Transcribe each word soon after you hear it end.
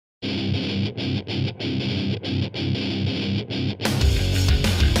The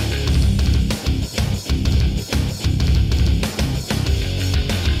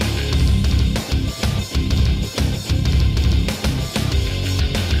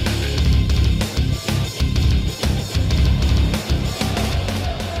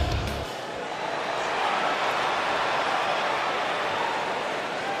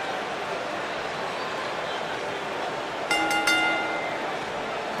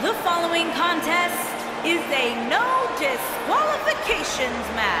following contest is a no disqualifications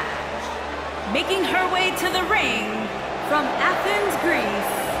match. Making her way to the ring from Athens,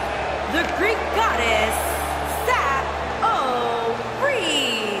 Greece, the Greek goddess, Saori.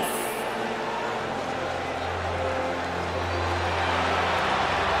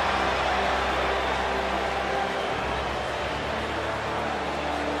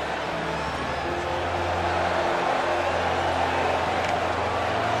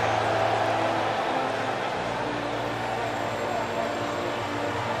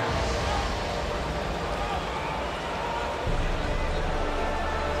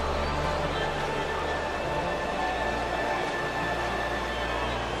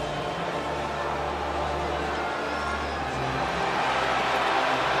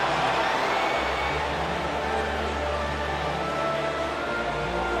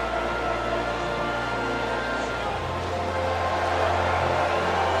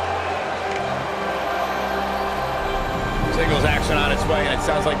 Singles action on its way, and it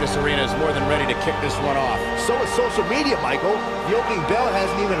sounds like this arena is more than ready to kick this one off. So is social media, Michael. The opening bell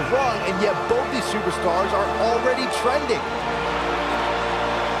hasn't even rung, and yet both these superstars are already trending.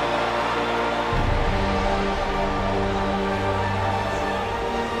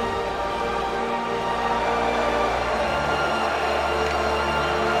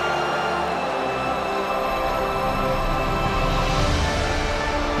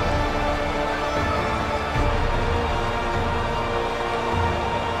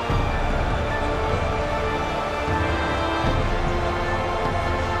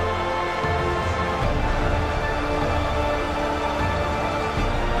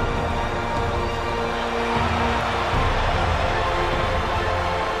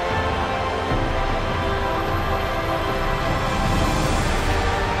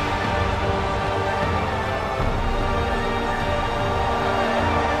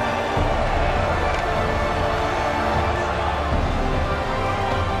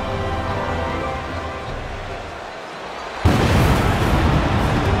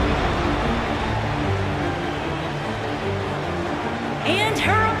 And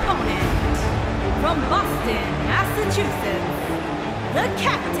her opponent, from Boston, Massachusetts, the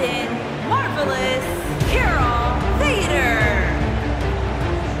Captain Marvelous Carol Vader.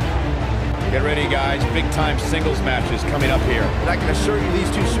 Get ready, guys. Big-time singles matches coming up here. And I can assure you these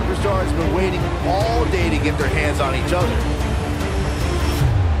two superstars have been waiting all day to get their hands on each other.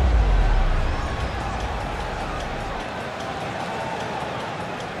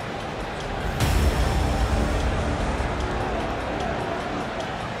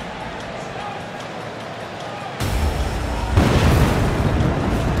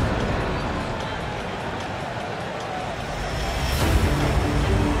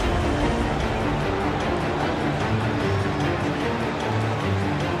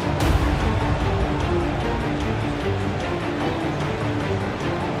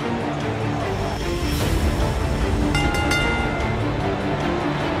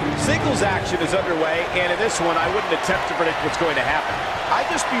 Singles action is underway, and in this one, I wouldn't attempt to predict what's going to happen. I'd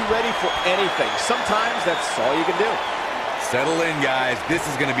just be ready for anything. Sometimes that's all you can do. Settle in, guys. This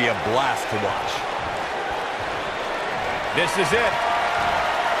is going to be a blast to watch. This is it.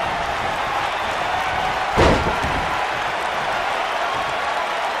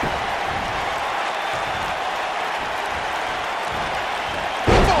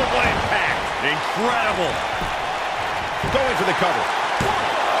 Oh, what impact! Incredible. Going for the cover.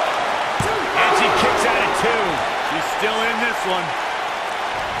 And she kicks out at two. She's still in this one.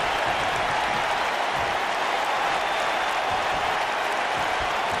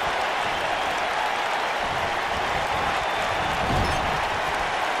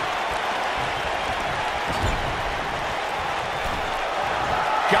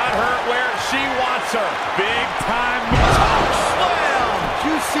 Got her where she wants her. Big time choke slam.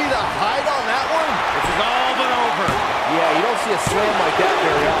 Did you see the height on that one? This is all but over. Yeah, you don't see a slam like that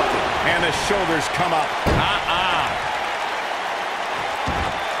very often. And the shoulders come up.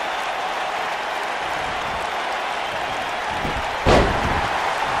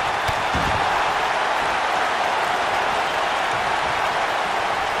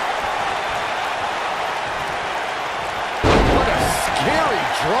 What a scary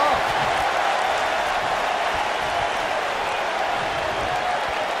drop.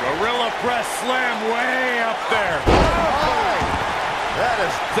 press slam way up there. Oh, that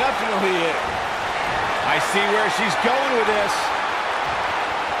is definitely it. I see where she's going with this.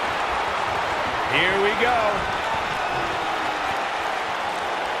 Here we go.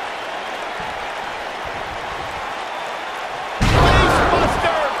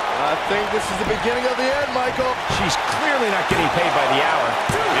 Facebuster! I think this is the beginning of the end, Michael. She's clearly not getting paid by the hour.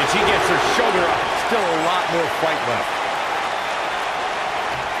 And she gets her shoulder up. Still a lot more fight left.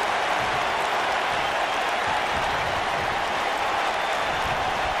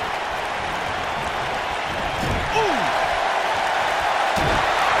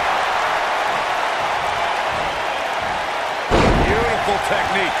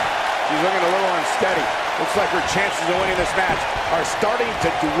 Technique. She's looking a little unsteady. Looks like her chances of winning this match are starting to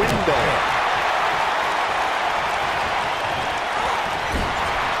dwindle.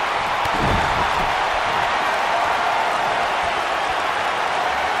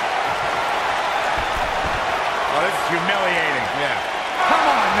 Oh, this is humiliating. Yeah. Come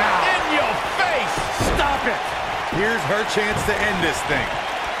on now. In your face! Stop it. Here's her chance to end this thing.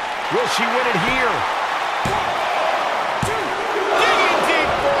 Will she win it here?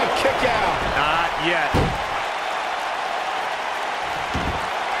 Kick out. Not yet.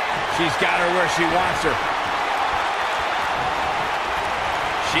 She's got her where she wants her.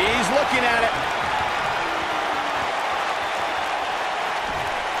 She's looking at it.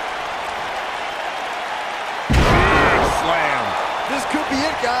 Big slam. This could be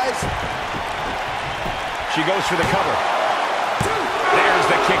it, guys. She goes for the cover. There's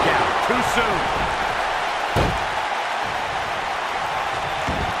the kick out. Too soon.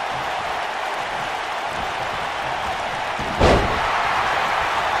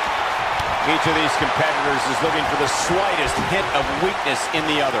 Each of these competitors is looking for the slightest hint of weakness in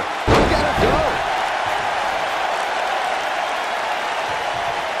the other. We gotta go.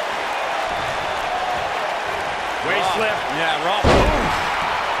 Waist slip. Yeah, rough.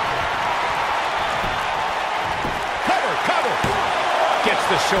 Cover, cover. Gets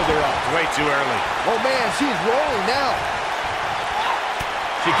the shoulder up. Way too early. Oh, man, she's rolling now.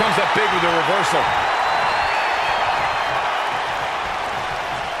 She comes up big with a reversal.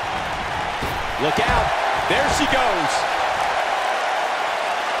 Look out. There she goes.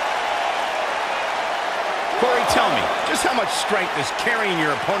 Corey, tell me, just how much strength does carrying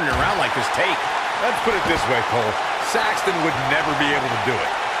your opponent around like this take? Let's put it this way, Cole. Saxton would never be able to do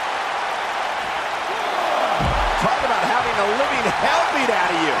it. Talk about having a living hell beat out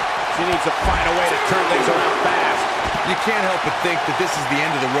of you. She needs to find a way to turn things around fast. You can't help but think that this is the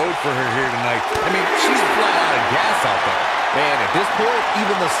end of the road for her here tonight. I mean, she's flat out of gas out there. Man, at this point,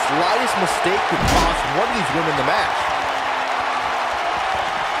 even the slightest mistake could cost one of these women the match.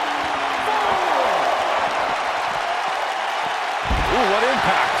 Ooh, what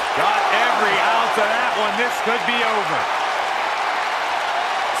impact. Got every ounce of that one. This could be over.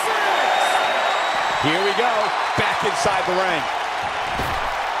 Here we go. Back inside the ring.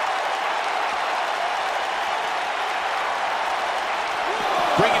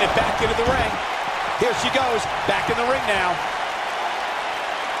 Bringing it back into the ring. Here she goes, back in the ring now.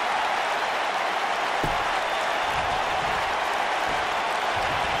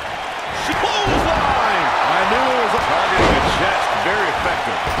 She clothesline! I knew it was a target in the chest. Very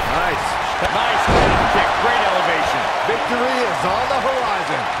effective. Nice. Nice head kick. Great elevation. Victory is on the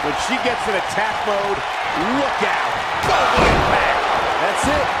horizon. When she gets in attack mode, look out. Global impact. That's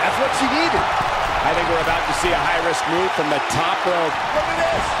it. That's what she needed. I think we're about to see a high-risk move from the top rope. Look at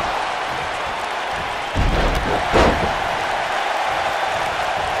this.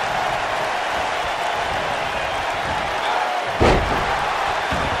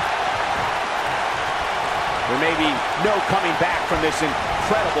 There may be no coming back from this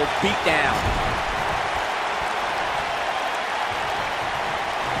incredible beatdown.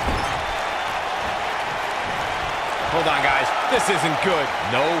 Hold on, guys. This isn't good.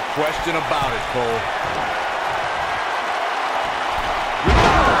 No question about it, Cole.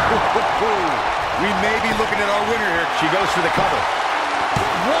 We may be looking at our winner here. She goes for the cover.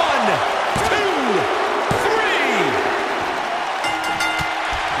 1, 2, 3.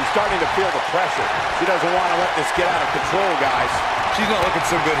 She's starting to feel the pressure. She doesn't want to let this get out of control, guys. She's not looking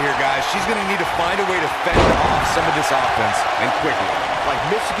so good here, guys. She's going to need to find a way to fend off some of this offense, and quickly. Like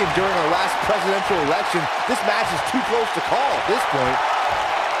Michigan during our last presidential election, this match is too close to call at this point.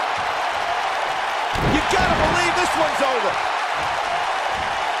 You gotta believe this one's over.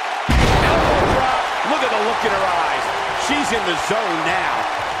 Elbow drop. Look at the look in her eyes. She's in the zone now.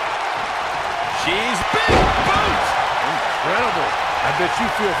 She's big boot. Incredible. I bet you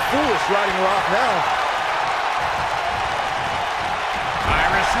feel foolish riding her off now.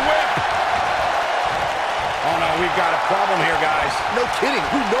 Irish whip. Oh, no, we've got a problem here, guys. No kidding.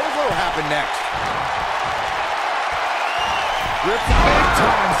 Who knows what will happen next? Rips a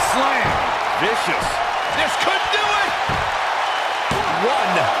big-time slam. Vicious. This could do it. 1,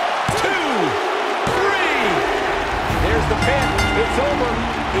 2, 3. There's the pin. It's over.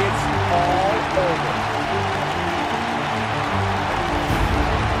 It's all over.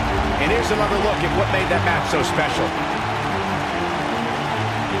 And here's another look at what made that match so special.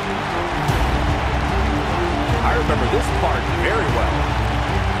 I remember this part very well.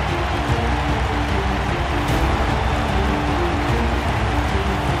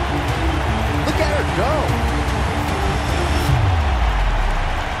 Look at her go.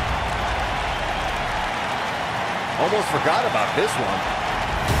 Almost forgot about this one.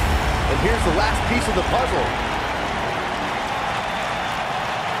 And here's the last piece of the puzzle.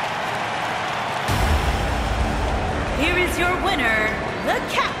 Here is your winner, the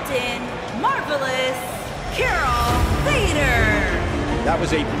Captain Marvelous Carol Vader. That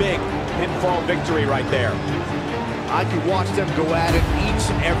was a big pinfall victory right there. I could watch them go at it each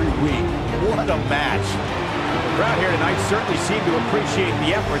and every week. What a match. The crowd here tonight certainly seemed to appreciate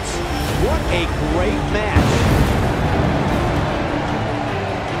the efforts. What a great match.